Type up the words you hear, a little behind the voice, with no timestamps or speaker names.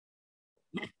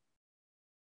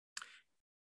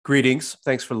Greetings.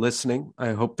 Thanks for listening.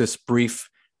 I hope this brief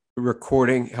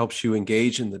recording helps you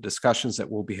engage in the discussions that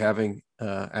we'll be having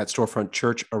at Storefront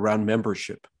Church around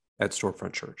membership at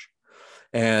Storefront Church.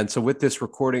 And so with this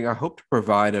recording, I hope to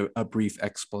provide a brief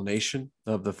explanation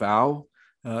of the vow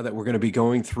that we're going to be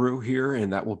going through here,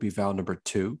 and that will be vow number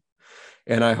 2.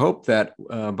 And I hope that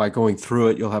by going through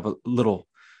it, you'll have a little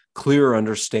clearer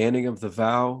understanding of the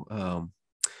vow.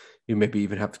 You maybe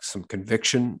even have some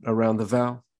conviction around the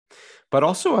vow. But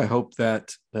also, I hope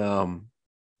that there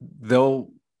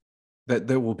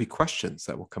will be questions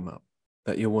that will come up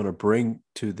that you'll want to bring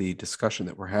to the discussion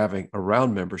that we're having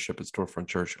around membership at Storefront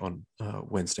Church on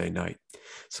Wednesday night.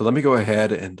 So let me go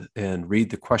ahead and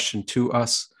read the question to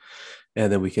us, and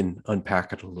then we can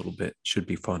unpack it a little bit. Should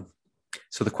be fun.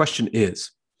 So the question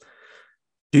is,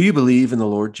 do you believe in the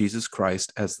Lord Jesus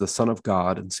Christ as the Son of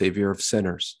God and Savior of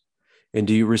sinners? And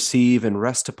do you receive and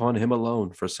rest upon him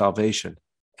alone for salvation,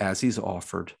 as he's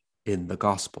offered in the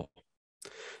gospel?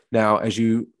 Now, as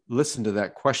you listen to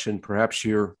that question, perhaps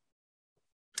you're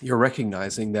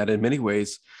recognizing that in many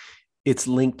ways it's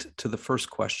linked to the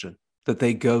first question, that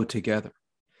they go together.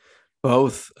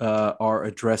 Both are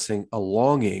addressing a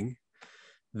longing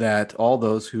that all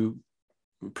those who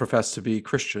profess to be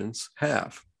Christians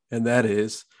have, and that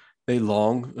is they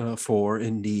long for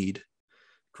and need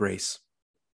grace.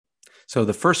 So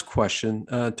the first question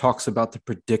talks about the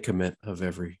predicament of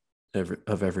every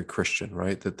Christian,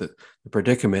 right? That the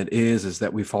predicament is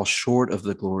that we fall short of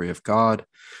the glory of God,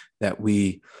 that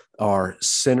we are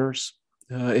sinners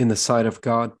in the sight of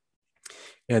God,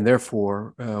 and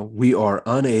therefore we are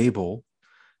unable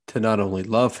to not only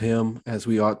love him as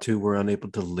we ought to, we're unable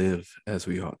to live as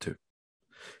we ought to.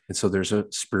 And so there's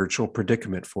a spiritual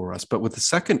predicament for us. But with the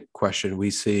second question,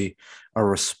 we see a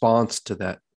response to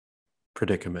that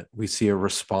predicament. We see a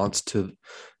response to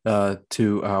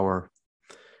our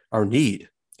need,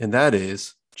 and that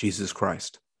is Jesus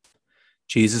Christ.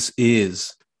 Jesus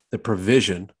is the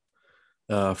provision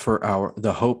for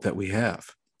the hope that we have.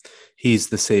 He's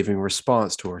the saving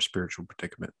response to our spiritual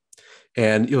predicament.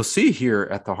 And you'll see here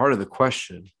at the heart of the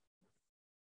question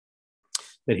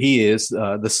that he is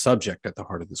the subject at the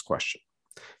heart of this question.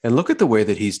 And look at the way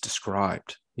that he's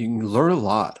described. You can learn a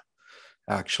lot,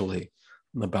 actually,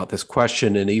 about this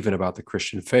question and even about the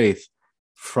Christian faith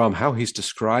from how he's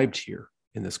described here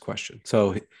in this question.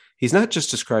 So he's not just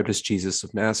described as Jesus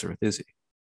of Nazareth, is he?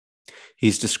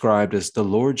 He's described as the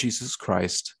Lord Jesus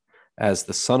Christ, as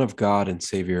the Son of God and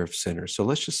Savior of sinners. So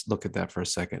let's just look at that for a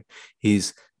second.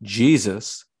 He's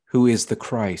Jesus, who is the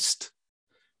Christ.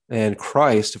 And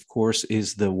Christ, of course,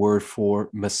 is the word for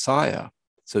Messiah.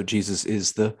 So Jesus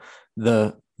is the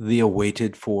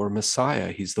awaited for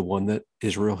Messiah. He's the one that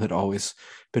Israel had always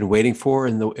been waiting for,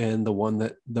 and the one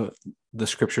that the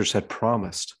scriptures had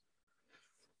promised.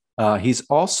 He's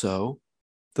also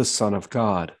the Son of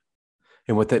God.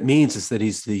 And what that means is that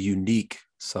he's the unique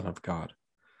Son of God.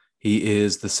 He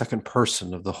is the second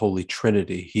person of the Holy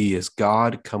Trinity. He is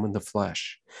God come in the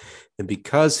flesh. And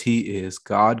because he is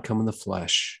God come in the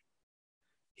flesh,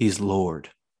 he's Lord.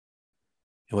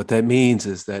 And what that means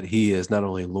is that he is not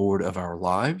only Lord of our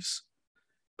lives,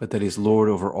 but that he's Lord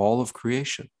over all of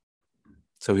creation.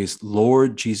 So he's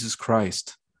Lord Jesus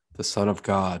Christ, the Son of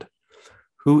God,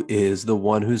 who is the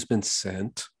one who's been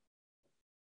sent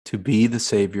to be the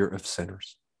Savior of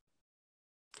sinners.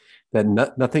 That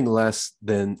nothing less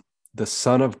than the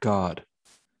Son of God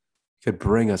could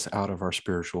bring us out of our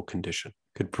spiritual condition,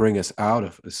 could bring us out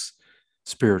of this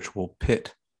spiritual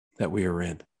pit that we are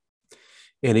in.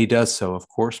 And he does so, of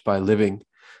course, by living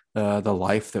the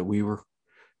life that we were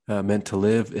meant to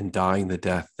live and dying the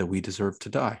death that we deserve to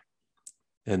die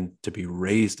and to be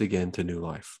raised again to new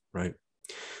life, right?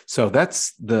 So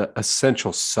that's the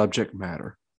essential subject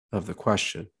matter of the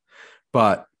question.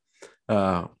 But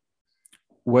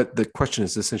what the question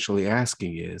is essentially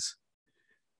asking is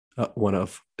a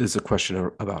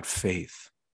question about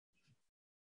faith.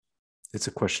 It's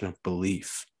a question of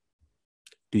belief.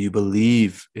 Do you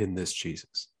believe in this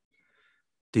Jesus?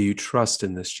 Do you trust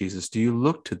in this Jesus? Do you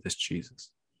look to this Jesus?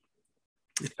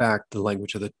 In fact, the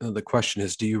language of the question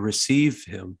is, do you receive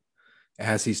him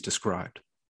as he's described?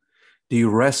 Do you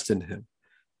rest in him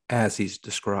as he's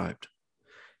described?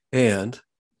 And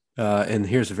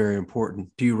here's very important,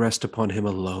 do you rest upon him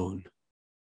alone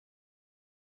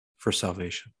for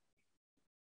salvation?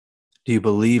 Do you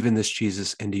believe in this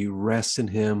Jesus, and do you rest in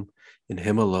him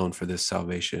alone for this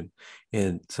salvation?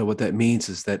 And so what that means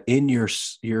is that in your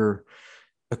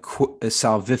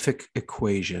salvific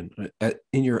equation,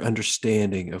 in your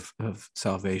understanding of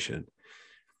salvation,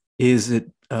 is it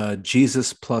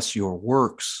Jesus plus your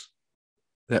works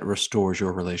that restores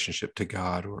your relationship to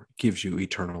God or gives you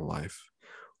eternal life?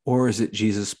 Or is it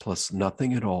Jesus plus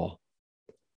nothing at all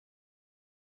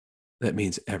that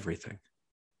means everything?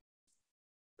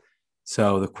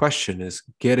 So the question is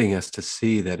getting us to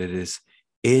see that it is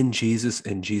in Jesus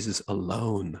and Jesus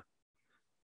alone,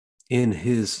 in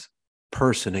his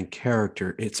person and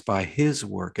character. It's by his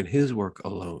work and his work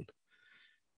alone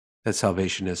that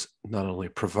salvation is not only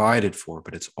provided for,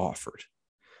 but it's offered.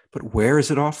 But where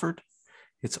is it offered?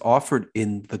 It's offered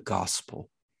in the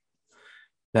gospel.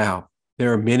 Now,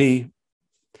 there are many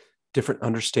different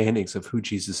understandings of who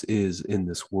Jesus is in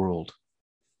this world,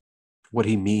 what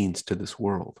he means to this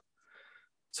world.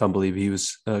 Some believe he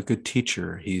was a good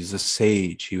teacher. He's a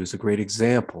sage. He was a great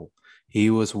example. He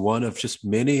was one of just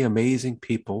many amazing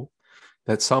people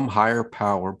that some higher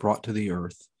power brought to the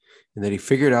earth, and that he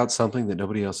figured out something that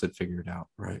nobody else had figured out,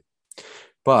 right?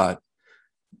 But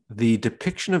the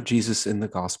depiction of Jesus in the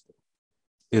gospel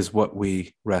is what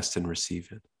we rest and receive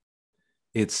in.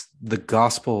 It's the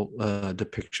gospel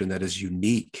depiction that is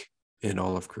unique in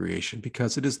all of creation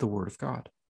because it is the word of God.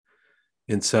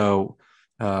 And so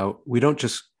we don't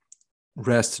just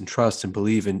rest and trust and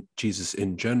believe in Jesus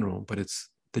in general, but it's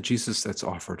the Jesus that's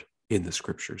offered in the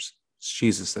scriptures. It's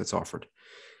Jesus that's offered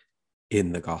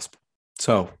in the gospel.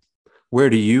 So where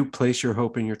do you place your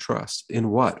hope and your trust? In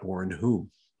what or in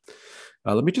whom?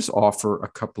 Let me just offer a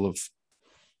couple of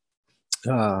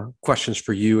questions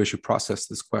for you as you process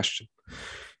this question.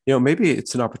 You know, maybe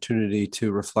it's an opportunity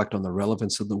to reflect on the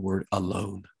relevance of the word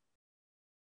alone.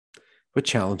 What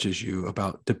challenges you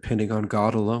about depending on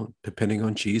God alone, depending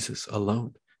on Jesus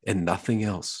alone, and nothing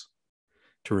else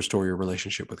to restore your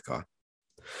relationship with God?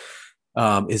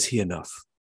 Is he enough?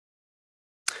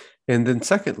 And then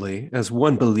secondly, as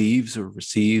one believes or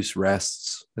receives,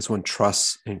 rests, as one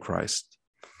trusts in Christ,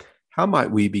 how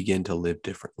might we begin to live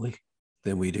differently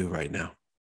than we do right now?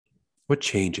 What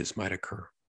changes might occur?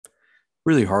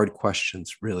 Really hard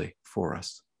questions, really, for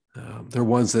us. They're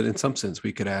ones that in some sense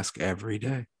we could ask every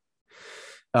day.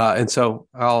 And so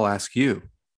I'll ask you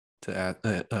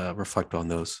to reflect on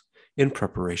those in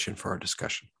preparation for our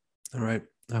discussion. All right.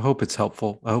 I hope it's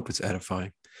helpful. I hope it's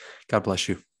edifying. God bless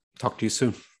you. Talk to you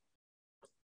soon.